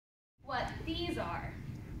these are?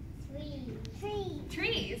 Trees.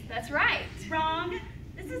 Trees, that's right. Wrong.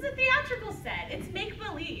 This is a theatrical set. It's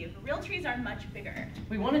make-believe. Real trees are much bigger.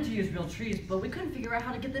 We wanted to use real trees, but we couldn't figure out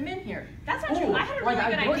how to get them in here. That's not true. I had a really good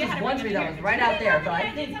idea how to There was one tree that was right out there, but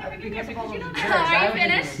I think because of all those birds, Are you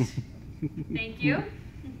finished? Thank you.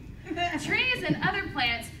 Trees and other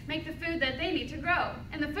plants make the food that they need to grow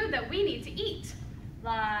and the food that we need to eat,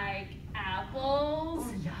 like apples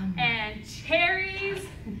and cherries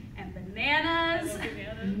and bananas.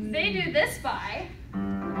 They do this by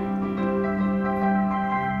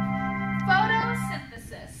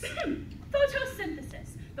photosynthesis. Photosynthesis,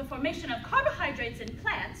 the formation of carbohydrates in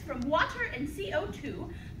plants from water and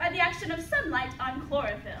CO2 by the action of sunlight on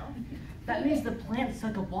chlorophyll. That means the plants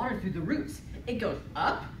suck up water through the roots. It goes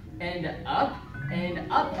up and up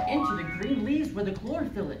and up into the green leaves where the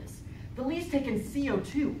chlorophyll is. The leaves take in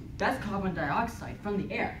CO2, that's carbon dioxide, from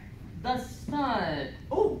the air. The sun.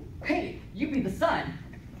 Oh, hey, you be the sun.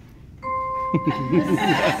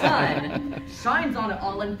 The sun shines on it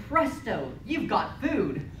all and presto, you've got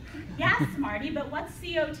food. Yeah, Smarty, but what's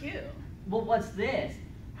CO2? Well, what's this?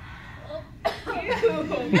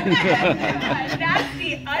 Ew. That's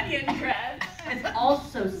the onion breath. It's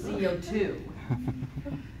also CO2.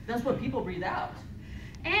 That's what people breathe out.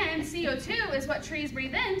 And CO2 is what trees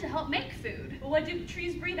breathe in to help make food. Well, what do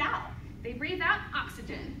trees breathe out? They breathe out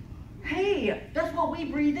oxygen. Hey, that's what we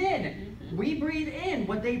breathe in. We breathe in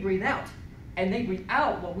what they breathe out. And they breathe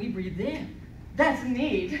out what we breathe in. That's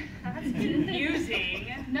neat. That's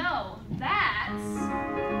confusing. No, that's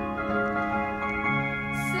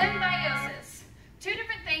symbiosis. Two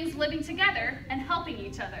different things living together and helping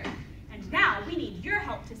each other. And now we need your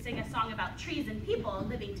help to sing a song about trees and people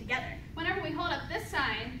living together. Whenever we hold up this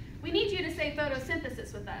sign, we need you to say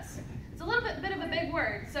photosynthesis with us. It's a little bit of a big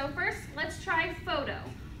word, so first let's try photo.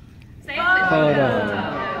 Say it with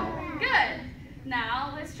Photo. Good.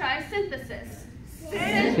 Now let's try synthesis.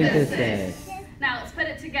 Synthesis. Now let's put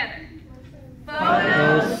it together.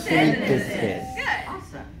 Photosynthesis. Good.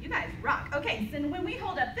 Awesome. You guys rock. Okay, so when we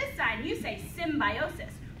hold up this sign, you say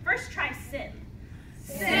symbiosis. First try sim.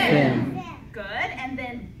 Sim. Good, and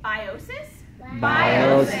then biosis?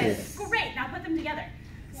 Biosis. Great, now put them together.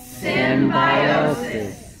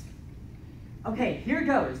 Symbiosis. Okay, here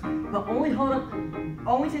goes. But only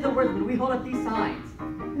say the words when we hold up these signs.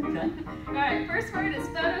 Okay? All right, first word is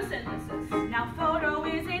photosynthesis. Now photo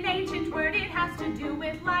is an ancient word, it has to do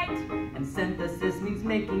with light. And synthesis means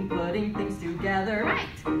making, putting things together. Right.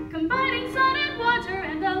 Combining sun and water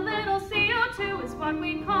and a little CO2 is what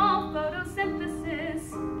we call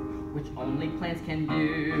photosynthesis. Which only plants can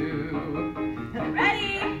do.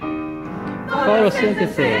 Ready?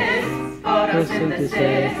 Photosynthesis.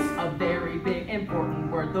 Photosynthesis. A very big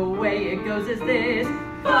important word. The way it goes is this.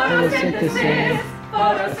 Photosynthesis.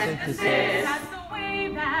 Photosynthesis. That's the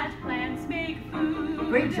way that plants make food.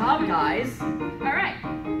 Great job, guys. All right,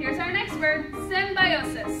 here's our next word,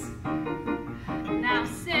 symbiosis. Now,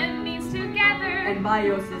 sym means together. And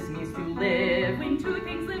biosis means to live. When two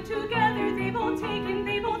things live together, they both take and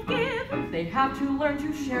they both give. They have to learn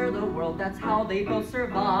to share the world. That's how they both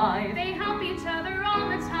survive. They help each other all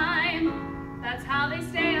the time. That's how they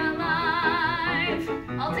stay alive.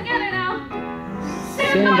 All together now.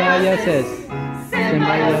 Symbiosis.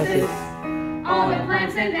 Symbiosis. All the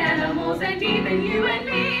plants and animals and even you and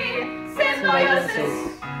me. Symbiosis.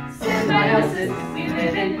 Symbiosis. We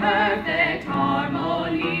live in perfect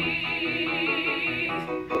harmony.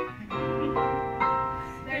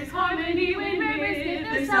 There's harmony when rivers give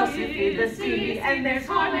themselves to feed the sea. And there's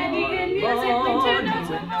harmony in music when two notes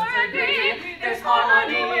will more agree. There's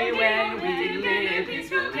harmony when we live in peace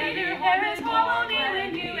together. There is harmony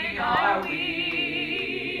when you are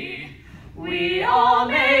we. We all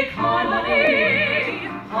make harmony,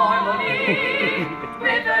 harmony.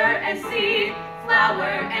 River and sea, flower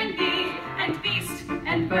and bee, and beast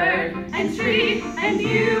and bird and tree, and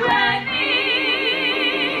you and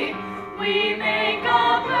me. We make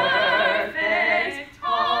a perfect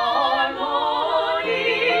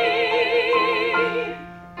harmony.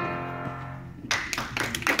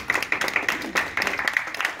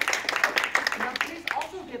 Now, trees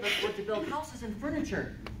also give us wood to build houses and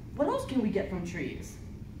furniture. What else can we get from trees?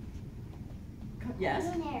 Yes?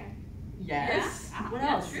 Yes? Yeah. What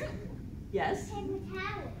That's else? true. Yes? Paper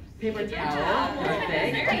towels. Paper towel. Perfect.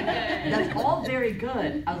 Very good. That's all very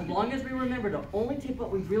good, as long as we remember to only take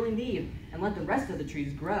what we really need and let the rest of the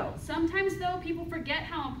trees grow. Sometimes, though, people forget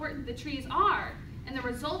how important the trees are, and the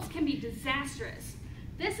results can be disastrous.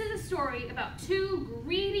 This is a story about two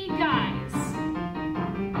greedy guys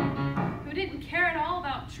who didn't care at all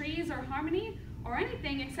about trees or harmony or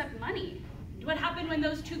anything except money. What happened when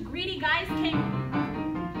those two greedy guys came?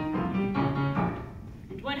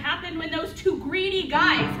 And what happened when those two greedy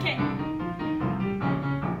guys came?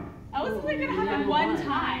 Oh, this is only gonna happen one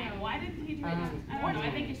time. Why did he do it? I don't know.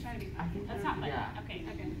 I think he's trying to be. That's not funny. Yeah. Okay.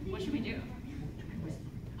 What should we do? Okay,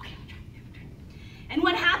 I'll try. And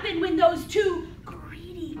what happened when those two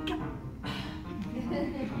greedy guys?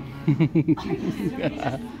 He's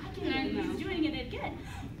doing it again.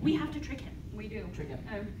 We have to trick him. We do. Trick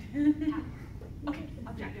him. Okay,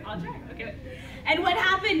 I'll try. Okay. And what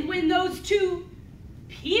happened when those two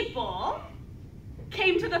people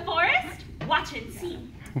came to the forest? Watch and see.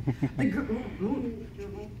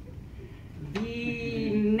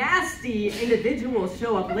 The nasty individuals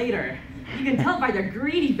show up later. You can tell by their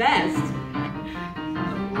greedy vest.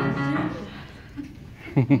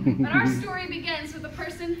 But our story begins with the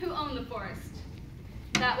person who owned the forest.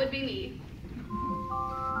 That would be me.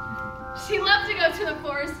 She loved to go to the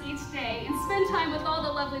forest each day and spend time with all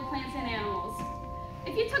the lovely plants and animals.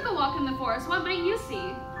 If you took a walk in the forest, what might you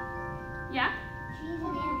see? Yeah?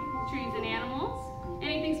 Trees and animals.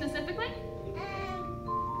 Anything specifically?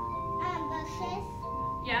 Bushes.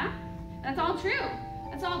 Yeah? That's all true.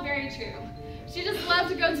 That's all very true. She just loved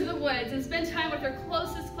to go to the woods and spend time with her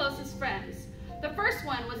closest friends. The first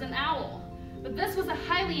one was an owl, but this was a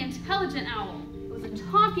highly intelligent owl. It was a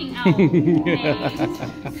talking owl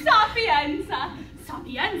named Sapienza.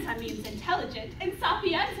 Sapienza means intelligent, and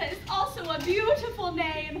Sapienza is also a beautiful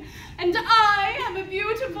name. And I am a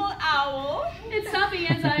beautiful owl. It's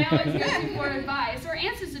Sapienza I always go to for advice or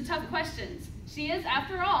answers to tough questions. She is,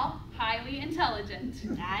 after all, highly intelligent.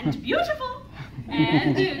 And beautiful.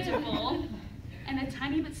 And beautiful. And a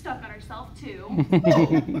tiny bit stuck on herself, too.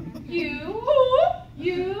 You?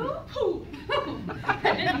 Who?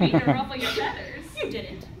 I didn't mean to ruffle your feathers. You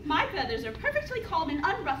didn't. My feathers are perfectly calm and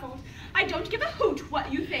unruffled. I don't give a hoot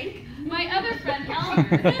what you think. My other friend,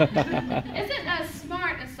 Elmer, isn't as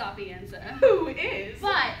smart as Sapienza. Who is?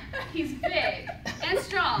 But he's big and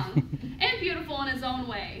strong and beautiful in his own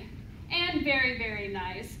way. And very, very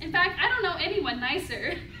nice. In fact, I don't know anyone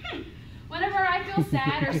nicer. Whenever I feel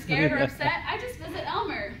sad or scared or upset, I just visit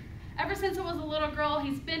Elmer. Ever since I was a little girl,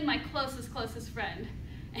 he's been my closest friend.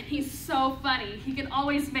 And he's so funny. He can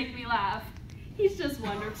always make me laugh. He's just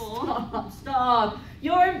wonderful. Stop.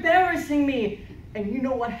 You're embarrassing me. And you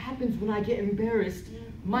know what happens when I get embarrassed?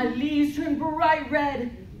 My leaves turn bright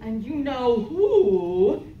red. And you know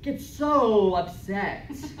who gets so upset?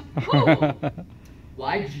 Who?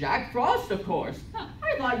 Why, Jack Frost, of course.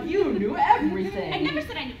 I thought you knew everything. I never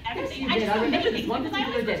said I knew everything. Yes, you did. I just I remember know this one because I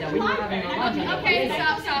particular always day went that to we the were having library. a lunch. Okay,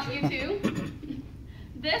 stop, you two.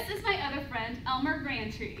 This is my other friend, Elmer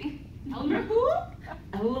Grandtree. Elmer who?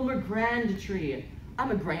 Elmer Grandtree.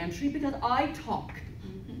 I'm a Grandtree because I talk.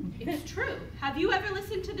 It's true. Have you ever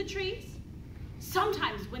listened to the trees?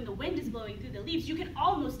 Sometimes when the wind is blowing through the leaves, you can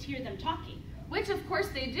almost hear them talking. Which of course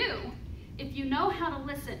they do, if you know how to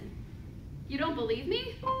listen. You don't believe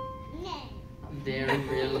me? No. There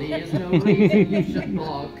really is no reason you should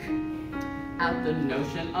balk at the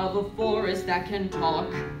notion of a forest that can talk.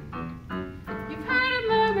 You've heard a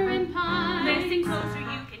murmuring pine. Listen closer,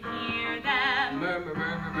 you can hear them. Murmur,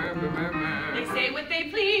 murmur, murmur, murmur. They say what they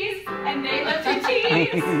please, and they love to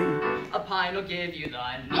tease. A pine will give you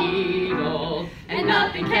the needle, And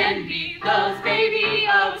nothing can beat those baby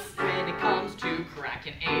oaks. when it comes to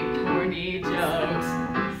cracking acorny jokes.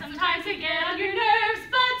 Sometimes they get on your nerves,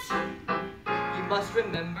 but You must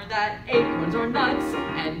remember that acorns are nuts,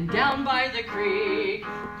 and down by the creek,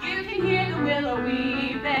 You can hear the willow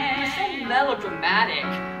weeping. they're so melodramatic.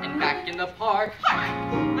 And back in the park,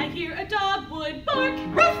 I hear a dogwood bark.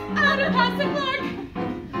 Ruff, out a passing lark.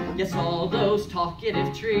 yes, all those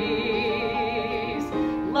talkative trees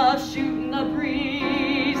love shooting the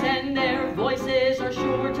breeze, and their voices are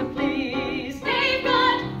sure to please. they've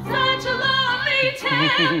got such a lovely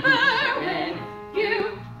temper when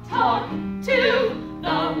you talk to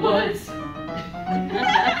the woods.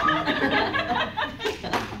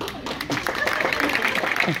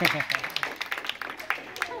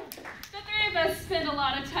 The three of us spend a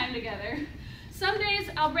lot of time together. Some days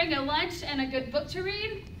I'll bring a lunch and a good book to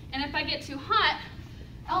read, and if I get too hot,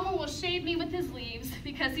 Elmer will shade me with his leaves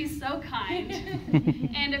because he's so kind.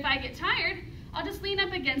 And if I get tired, I'll just lean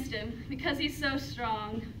up against him because he's so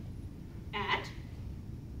strong.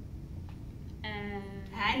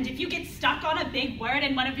 And if you get stuck on a big word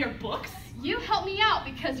in one of your books, You help me out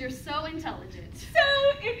because you're so intelligent.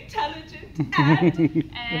 so intelligent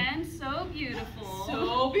and And so beautiful.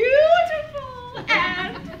 so beautiful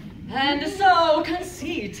and And so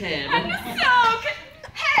conceited. so.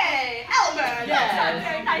 Hey, Albert. Yes. That's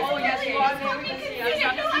very nice. Oh, yes, you are very Yes, good. yes,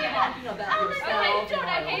 I'm yes, not yes. talking about Albert, yourself. Okay,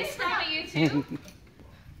 Jonah, okay, stop it, you two.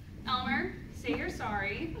 Elmer, say you're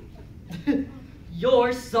sorry.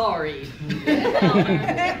 You're sorry.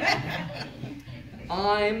 Elmer.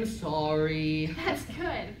 I'm sorry. That's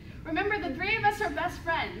good. Remember, the three of us are best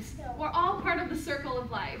friends. We're all part of the circle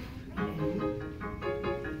of life.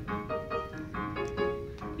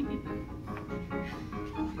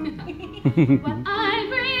 What I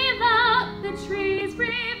breathe out, the trees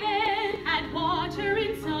breathe in. Add water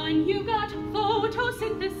and sun, you got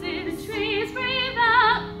photosynthesis. The trees breathe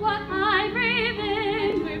out, what I breathe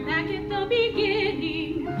in. We're back at the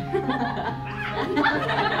beginning.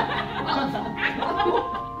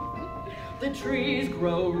 The trees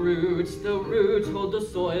grow roots, the roots hold the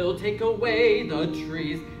soil, take away the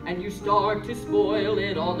trees, and you start to spoil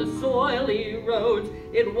it. All the soil erodes,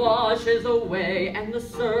 it washes away, and the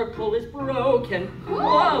circle is broken.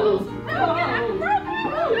 Whoa! Whoa!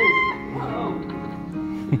 Whoa!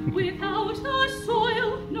 Without the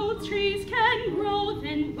soil, no trees can grow.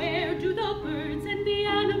 Then where do the birds and the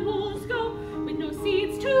animals go? With no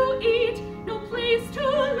seeds to eat, no place to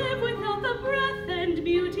live, without the breath and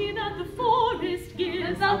beauty that the forest gives.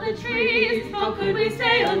 Without the trees, how could we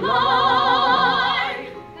stay alive?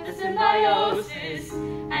 A symbiosis,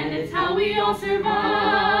 and it's how we all survive.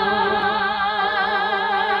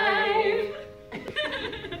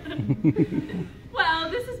 Well,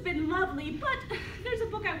 this has been lovely, but there's a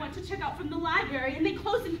book I want to check out from the library, and they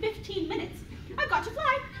close in 15 minutes. I've got to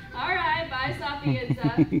fly. All right, bye,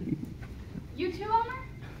 Sapienza. You too, Elmer?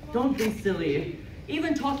 Don't be silly.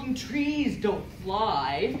 Even talking trees don't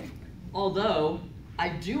fly. Although, I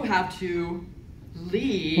do have to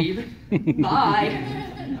leave. Bye.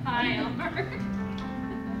 Hi, Elmer.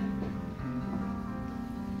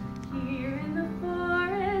 Here in the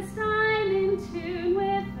forest, I'm in tune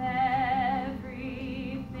with everything.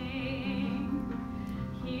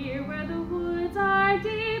 Here where the woods are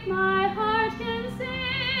deep, my heart can sing.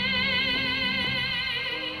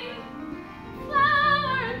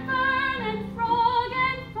 Flower and fern and frog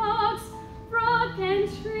and fox, brook and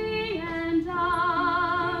tree and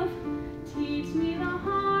dove, teach me the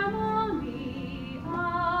harmony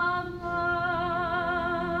of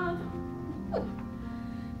love.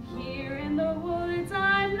 Here in the woods,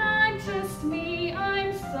 I'm not just me,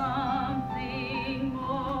 I'm something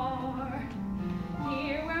more.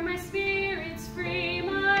 Here where my spirit's free,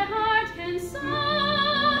 my heart can soar,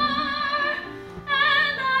 and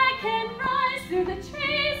I can rise through the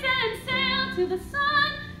trees and sail to the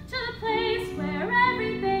sun, to the place where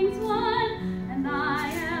everything's one. And I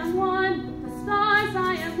am one with the stars,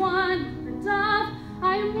 I am one with the dove,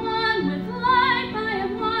 I am one with life, I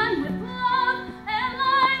am one with love, and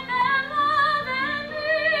life and love and me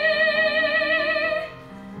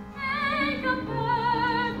make a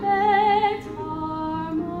perfect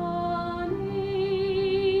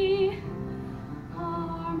harmony.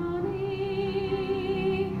 Harmony,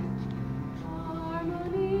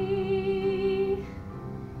 harmony,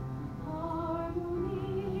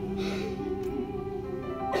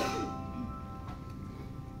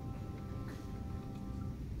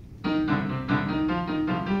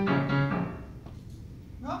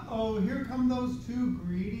 Uh-oh, here come those two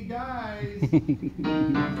greedy guys.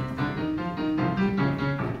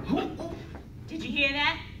 Did you hear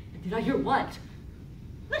that? Did I hear what?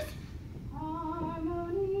 Listen.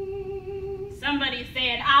 Harmony, Somebody's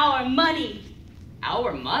saying our money.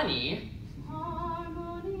 Our money?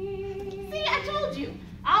 harmony. See, I told you.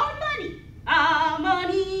 Our money. Our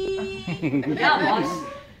money. Yeah, boss.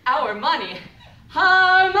 Our money.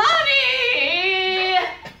 Harmony!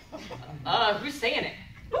 Who's saying it?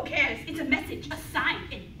 Who cares? It's a message, a sign,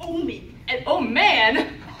 an omen. And oh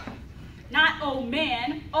man! Not oh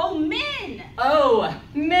man, oh men. Oh,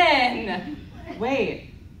 men!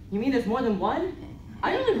 Wait, you mean there's more than one?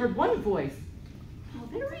 I only heard one voice. Oh,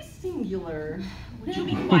 very singular. Would you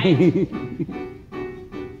be quiet?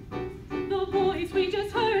 The voice we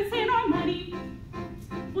just heard saying our money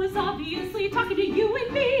was obviously talking to you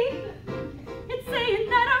and me. It's saying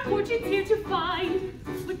that our fortune's here to find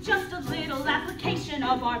with just a little application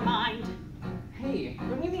of our mind. Hey,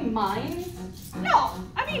 don't you mean mine? No,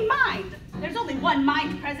 I mean mind. There's only one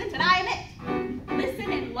mind present, and I am it.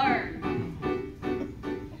 Listen and learn.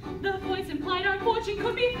 The voice implied our fortune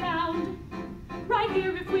could be found right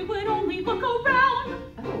here if we would only look around.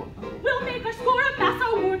 Oh, We'll make our score, amass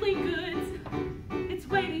our worldly goods. It's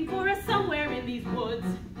waiting for us somewhere in these woods.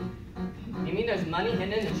 you mean there's money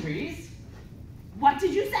hidden in the trees? What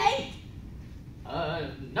did you say?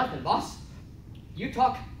 Nothing, boss. You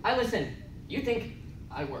talk, I listen. You think,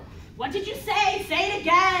 I work. What did you say? Say it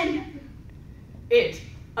again. It.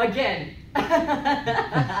 Again.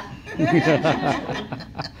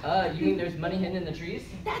 You mean there's money hidden in the trees?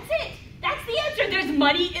 That's it. That's the answer. There's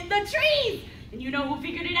money in the trees. And you know who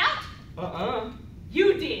figured it out?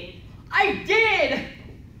 You did. I did!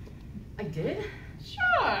 I did?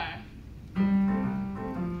 Sure.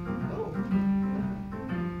 Oh.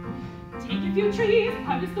 Take a few trees,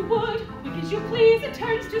 harvest the wood. Quick as you please, it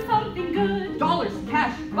turns to something good. Dollars,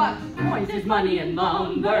 cash, bucks, coins, There's is money and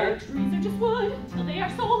lumber. Trees are just wood till they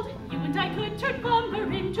are sold. You and I could turn lumber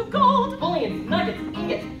into gold. Bullions, nuggets,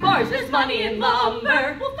 ingots, bars, there's money and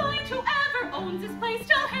lumber. We'll find whoever owns this place.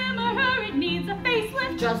 Tell him or her it needs a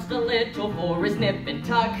facelift. Just a little for his nip and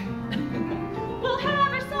tuck. We'll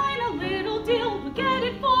have her sign a little deal. We'll get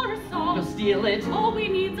it for a song. We'll steal it. All we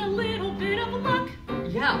need's a little bit of luck.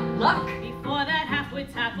 Yeah, luck. Before that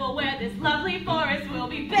half-wit's half-aware, this lovely forest will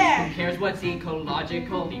be bare. Who cares what's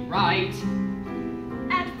ecologically right?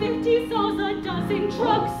 At 50 saws a dozen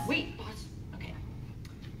trucks. Oh, wait, boss.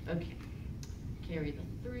 Okay. Carry the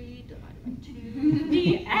 3 divided by 2.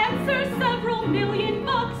 The answer's several million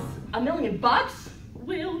bucks. $1 million bucks?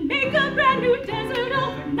 We'll make a brand new desert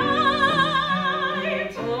overnight.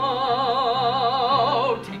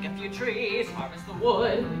 Oh, take a few trees, harvest the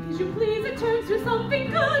wood. As you please, it turns to something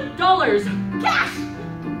good. Dollars, cash,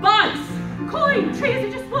 bucks. Coin, trees are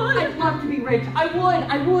just wood. I'd love to be rich. I would.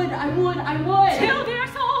 Till they are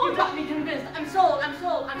sold. You got me convinced. I'm sold.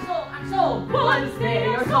 Once they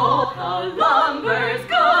are sold, the lumber's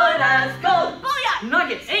good as gold. Booyah!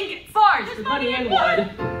 Nuggets, Ingots, bars, there's there's money and wood.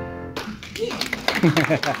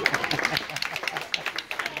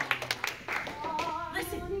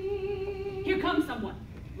 Listen, here comes someone.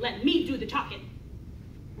 Let me do the talking.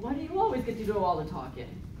 Why do you always get to do all the talking?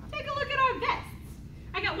 Take a look at our vests.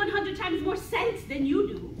 I got 100 times more sense than you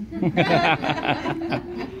do.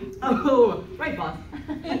 Oh, right, boss.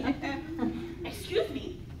 Excuse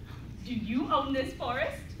me, do you own this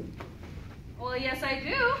forest? Well, yes, I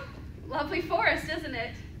do. Lovely forest, isn't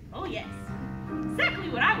it? Oh, yes. Exactly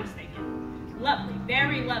what I was thinking. Lovely,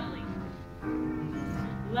 very lovely.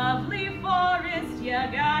 Lovely forest you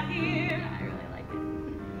got here. I really like it.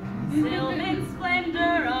 Sylvan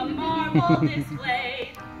splendor, a marble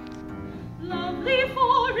display. Lovely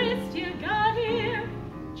forest you got here.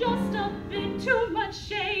 Just a bit too much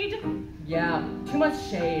shade. Yeah, too much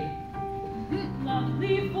shade.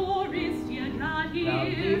 Lovely forest you got here.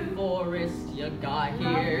 Lovely forest you got here.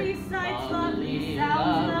 Lovely sights, lovely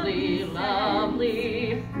sounds, lovely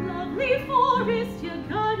lovely. Lovely forest you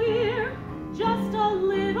got here. Just a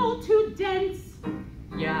little too dense.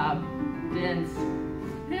 Yeah, dense.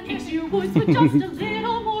 Fix your woods with just a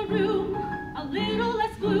little more room. A little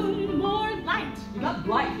less gloom, more light. You got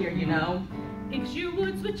blight here, you know. Fix your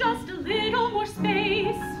woods with just a little more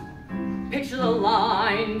space. Picture the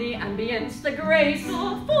line, the ambience, the grace.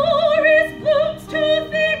 The forest blooms too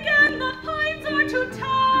thick and the pines are too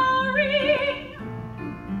towering.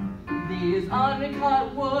 These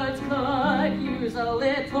uncut woods could use a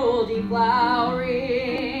little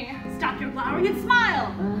deflowering. Stop your flowering and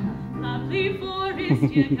smile. Lovely forest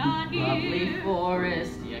you got here. Lovely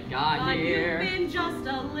forest you got But here. you've been just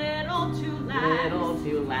a little too lax. Little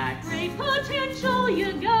too lax. Great potential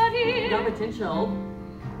you got here. No potential.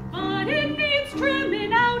 But it needs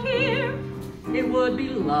trimming out here. It would be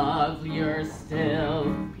lovelier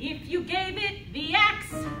still. If you gave it the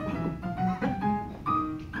axe.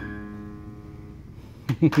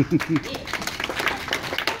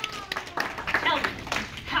 Tell me,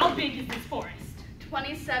 how big is this forest?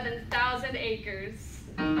 27,000 acres.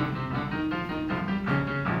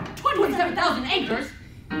 27,000 acres?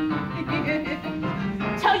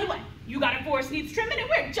 Tell you what, you got a forest needs trimming and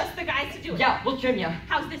we're just the guys to do it. Yeah, we'll trim ya.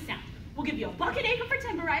 How's this sound? We'll give you a buck an acre for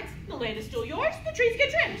timber rights. The land is still yours. The trees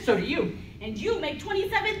get trimmed. So do you. And you make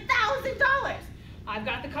 $27,000. I've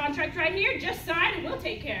got the contract right here. Just sign and we'll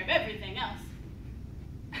take care of everything else.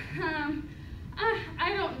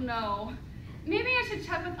 I don't know. Maybe I should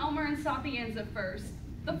check with Elmer and Sapienza first.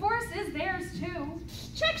 The forest is theirs too.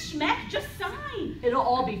 Check schmeck, just sign. It'll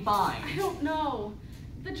all be fine. I don't know.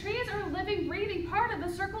 The trees are a living, breathing part of the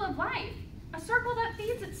circle of life. A circle that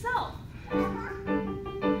feeds itself.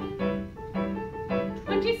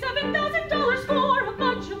 $27,000 for a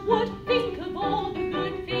bunch of wood. Think of all the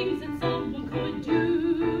good things that someone could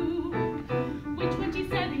do with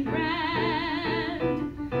 27 grand.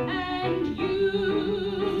 And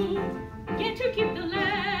you get to keep the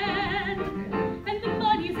land, and the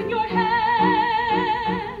money's in your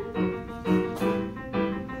hand.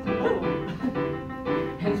 Oh.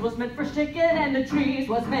 Hens will was meant for chicken and the trees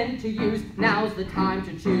was meant to use. Now's the time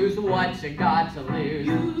to choose what you got to lose.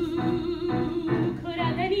 You could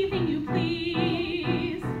have anything you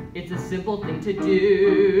please. It's a simple thing to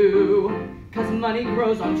do, 'cause money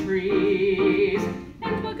grows on trees.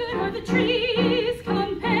 And what good are the trees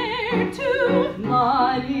compared to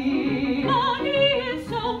Money. money is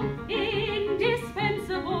so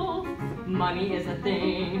indispensable. Money is a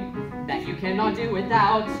thing that you cannot do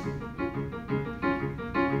without.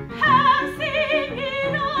 Passing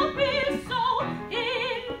it up is so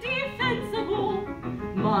indefensible.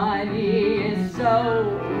 Money is so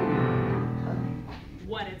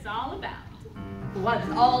What it's all about. what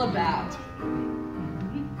it's all about.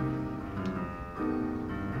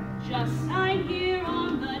 Just sign here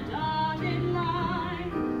on the dotted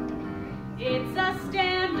line. It's a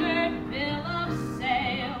standard bill of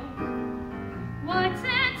sale. What's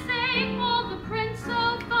it say? Hold the print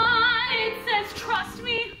so fine. It says, trust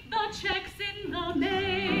me, the check's in the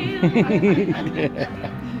mail.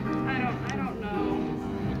 I don't know.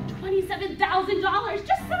 $27,000,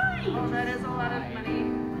 just sign. Oh, that is a lot of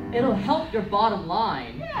money. It'll help your bottom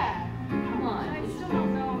line. Yeah, come I on. still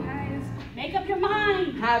don't know, guys. Make up your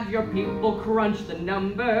mind. Have your people crunch the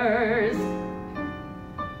numbers.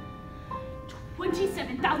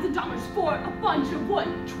 $27,000 for a bunch of wood.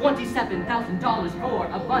 $27,000 for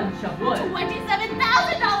a bunch of wood.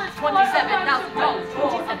 $27,000 for a bunch of wood. $27,000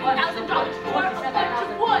 for a bunch of wood. $27,000 for a bunch of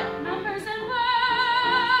wood. Numbers and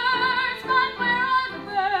words, but where are the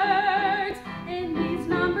birds? In these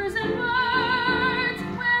numbers and words,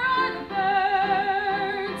 where are the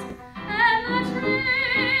birds? And the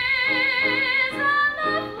trees and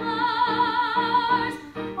the flowers,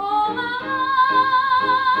 all the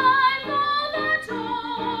life, all the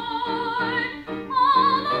joy,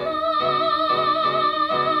 all the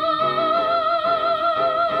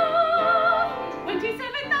love.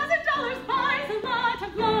 $27,000 buys a lot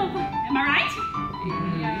of love. Am I right?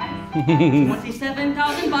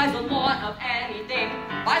 $27,000 buys a lot of anything.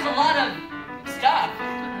 Buys a lot of stuff.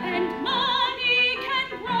 And money can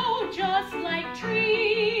grow just like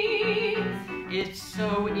trees. It's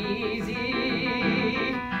so easy.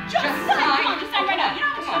 Just sign. Come on, just sign right now. You don't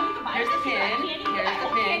have to Come show on. me the Here's the Bible. pen. Candy, Here's you the got pen.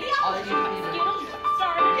 candy, All you need is Skittles,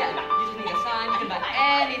 Starburst, yeah, you just need a sign. You can buy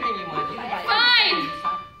anything you want. You can buy Fine. anything.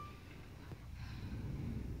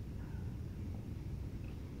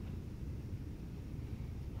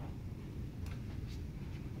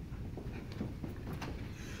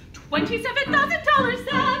 $27,000,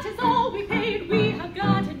 that is all we paid. We have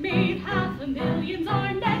got it made. $500,000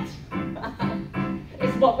 our net.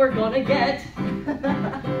 It's what we're gonna get.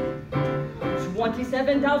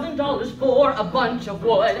 $27,000 for a bunch of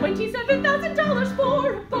wood. $27,000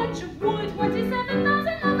 for a bunch of wood.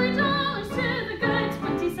 $27,000 lovely dollars to the good.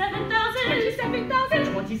 27,000.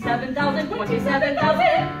 27,000. 27,000. 27,000.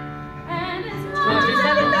 And it's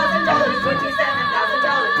 $27,000.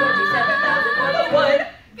 $27,000. $27,000 for the wood.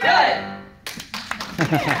 Good.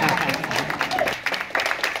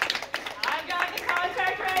 I got the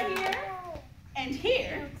contract right here. And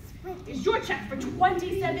here is your check for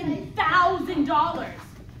 $27,000.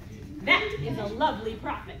 That is a lovely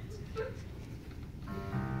profit.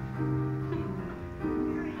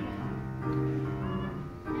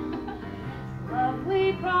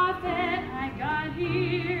 lovely profit I got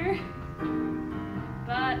here.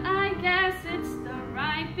 But I guess it's the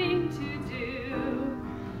right thing to do.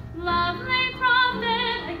 Lovely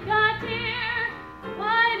profit I got here.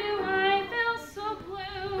 Why do I feel so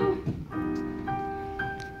blue?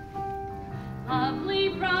 Lovely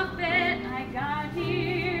profit I got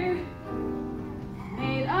here.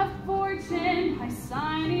 Made of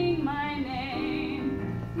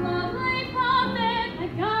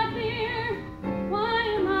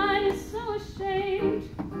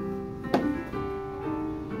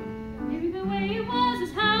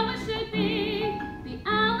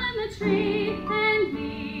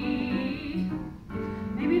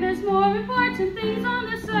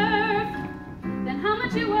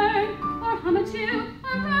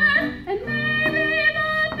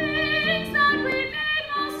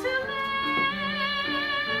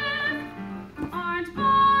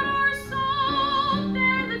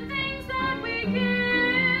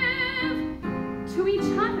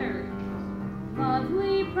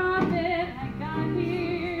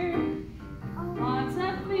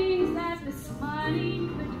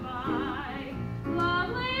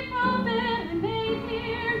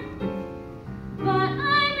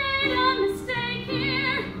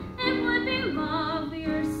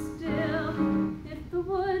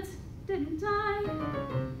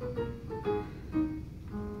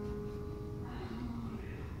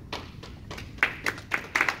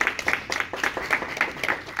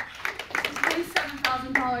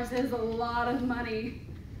 $1,000 is a lot of money.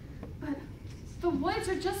 But the woods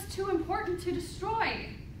are just too important to destroy.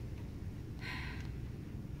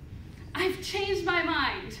 I've changed my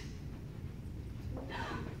mind.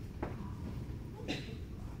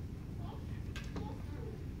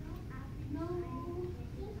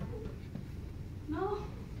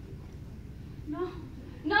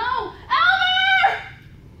 No! Elmer!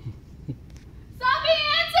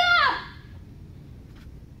 Sapienza!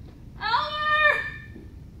 Elmer!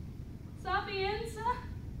 Sapienza?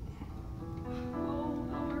 Oh,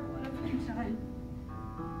 Elmer, what have you done?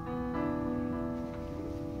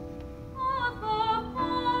 Oh, the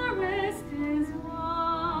forest is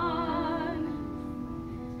one.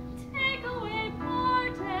 Take away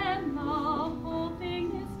part and the whole thing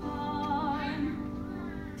is done.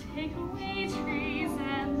 Take away trees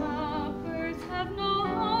and the birds have no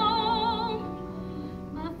home.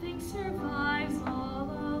 Nothing survives all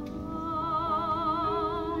alone.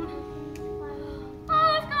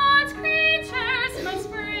 All of God's creatures must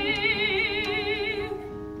breathe.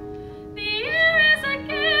 The air is a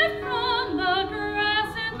gift from the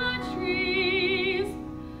grass and the trees.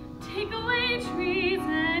 Take away trees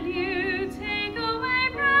and you take away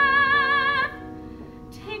breath.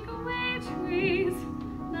 Take away trees,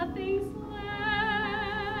 nothing's left.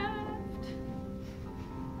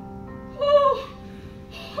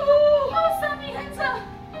 Oh, Sapienza!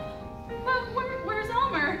 But where's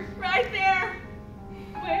Elmer? Right there.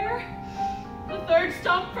 Where? The third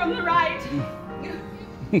stump from the right.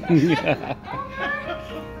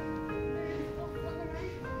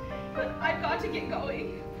 But I've got to get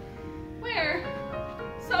going. Where?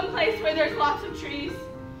 Someplace where there's lots of trees.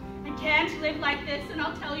 I can't live like this, and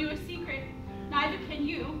I'll tell you a secret. Neither can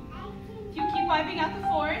you. If you keep wiping out the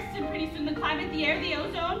forest, and pretty soon the climate, the air, the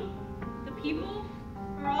ozone, the people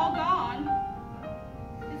are all gone.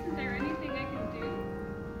 Isn't there anything I can do?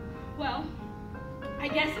 Well, I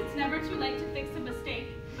guess it's never too late to fix a mistake.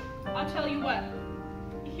 I'll tell you what.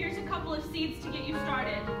 Here's a couple of seeds to get you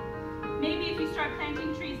started. Maybe if you start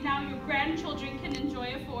planting trees now, your grandchildren can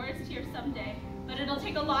enjoy a forest here someday. But it'll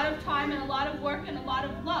take a lot of time and a lot of work and a lot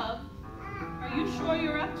of love. Are you sure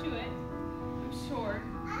you're up to it? I'm sure.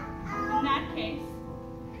 In that case,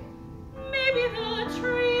 maybe the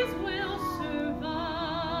trees will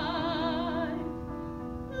survive.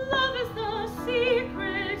 Love is the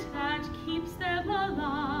secret that keeps them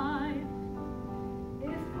alive.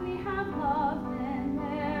 If we have love, then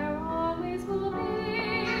there always will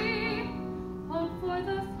be hope for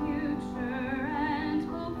the future and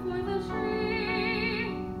hope for the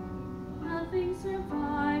tree. Nothing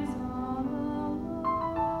survives all alone.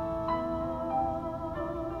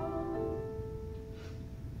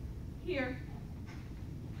 Here,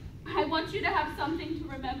 I want you to have something to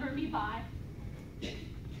remember me by.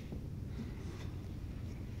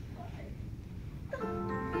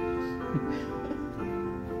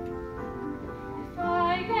 If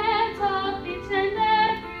I get up each and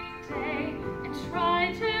every day and try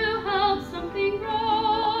to help something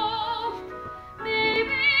grow,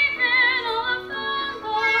 maybe then I'll have found the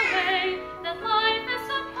way that life is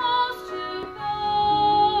supposed to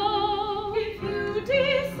go. If you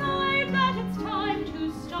decide that it's time to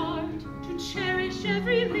start to cherish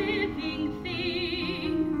every living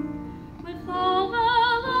thing With all the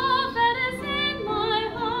love that is in my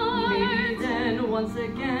heart, Maybe then once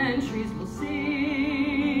again trees will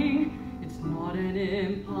sing. It's not an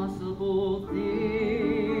impossible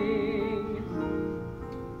thing.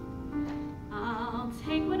 I'll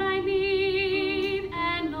take what I need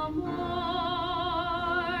and no more.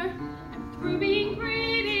 And through being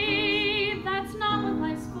greedy, that's not what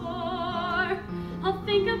life's for. I'll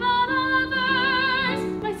think about others,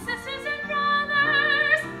 my sisters and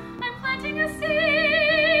brothers. I'm planting a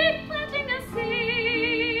seed, planting a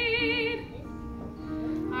seed.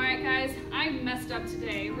 All right, guys, I messed up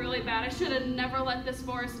today really bad. I should have never let this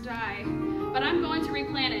forest die, but I'm going to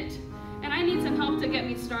replant it. And I need some help to get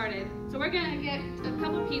me started. So we're gonna get a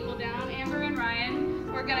couple people down, Amber and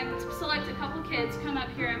Ryan. We're gonna select a couple kids, come up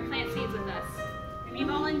here and plant seeds with us. Any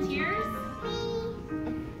volunteers?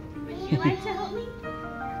 Would you like to help me?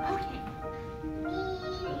 Okay.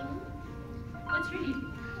 What's your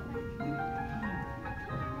name?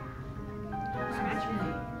 Scratch your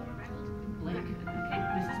name. Blake. Okay.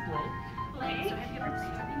 Mrs. Blake. Blake.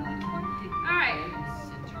 All right,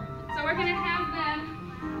 so we're gonna have them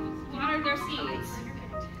water their seeds.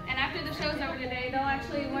 And after the show's over today, they'll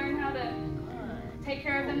actually learn how to take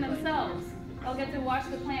care of them themselves. They'll get to watch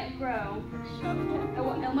the plant grow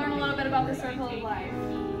and learn a little bit about the circle of life.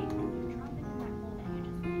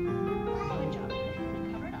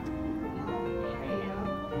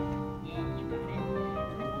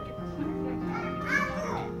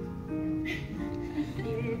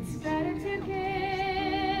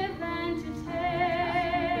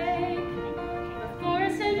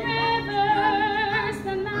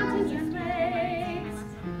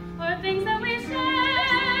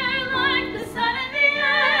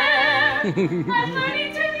 I'm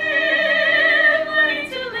learning to live, learning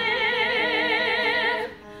to live.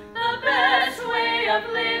 The best way of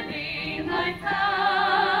living I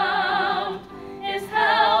found is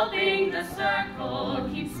helping the circle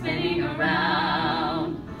keep spinning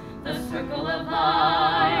around. The circle of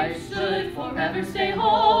life should forever stay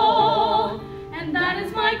whole, and that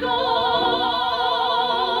is my goal.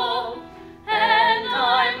 And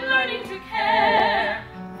I'm learning to care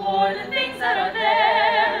for the things that are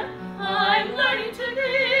there. I'm learning to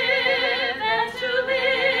live and to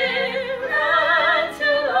live and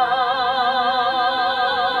to love.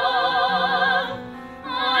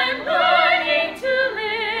 I'm learning to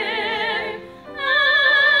live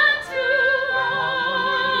and to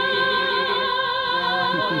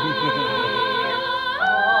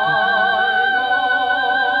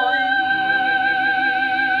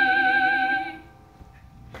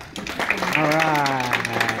All right.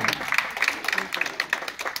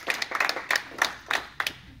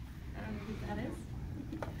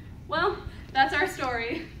 Well, that's our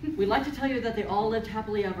story. We'd like to tell you that they all lived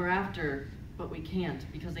happily ever after, but we can't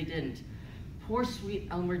because they didn't. Poor sweet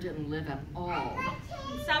Elmer didn't live at all.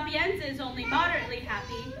 Sapienza is only moderately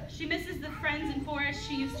happy. She misses the friends and forest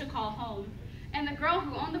she used to call home. And the girl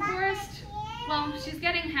who owned the forest, well, she's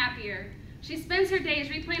getting happier. She spends her days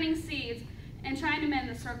replanting seeds and trying to mend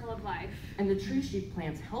the circle of life. And the trees she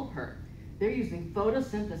plants help her. They're using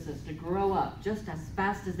photosynthesis to grow up just as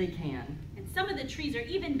fast as they can. And some of the trees are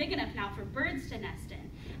even big enough now for birds to nest in.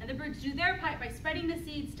 And the birds do their part by spreading the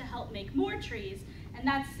seeds to help make more trees, and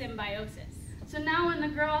that's symbiosis. So now when the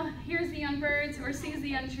girl hears the young birds or sees the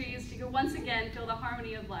young trees, she can once again feel the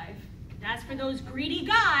harmony of life. And as for those greedy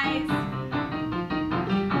guys,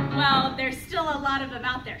 well, there's still a lot of them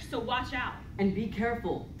out there, so watch out. And be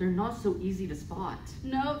careful, they're not so easy to spot.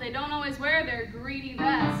 No, they don't always wear their greedy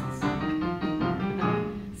vests.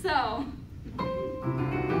 So,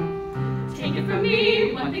 Take it from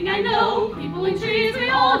me, one thing I know, people and trees, we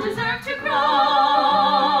all deserve to grow.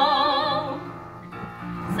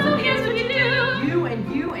 So here's what you do. You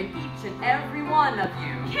and each and every one of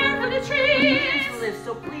you. Care for the trees. To live,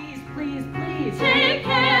 so please, please, please. Take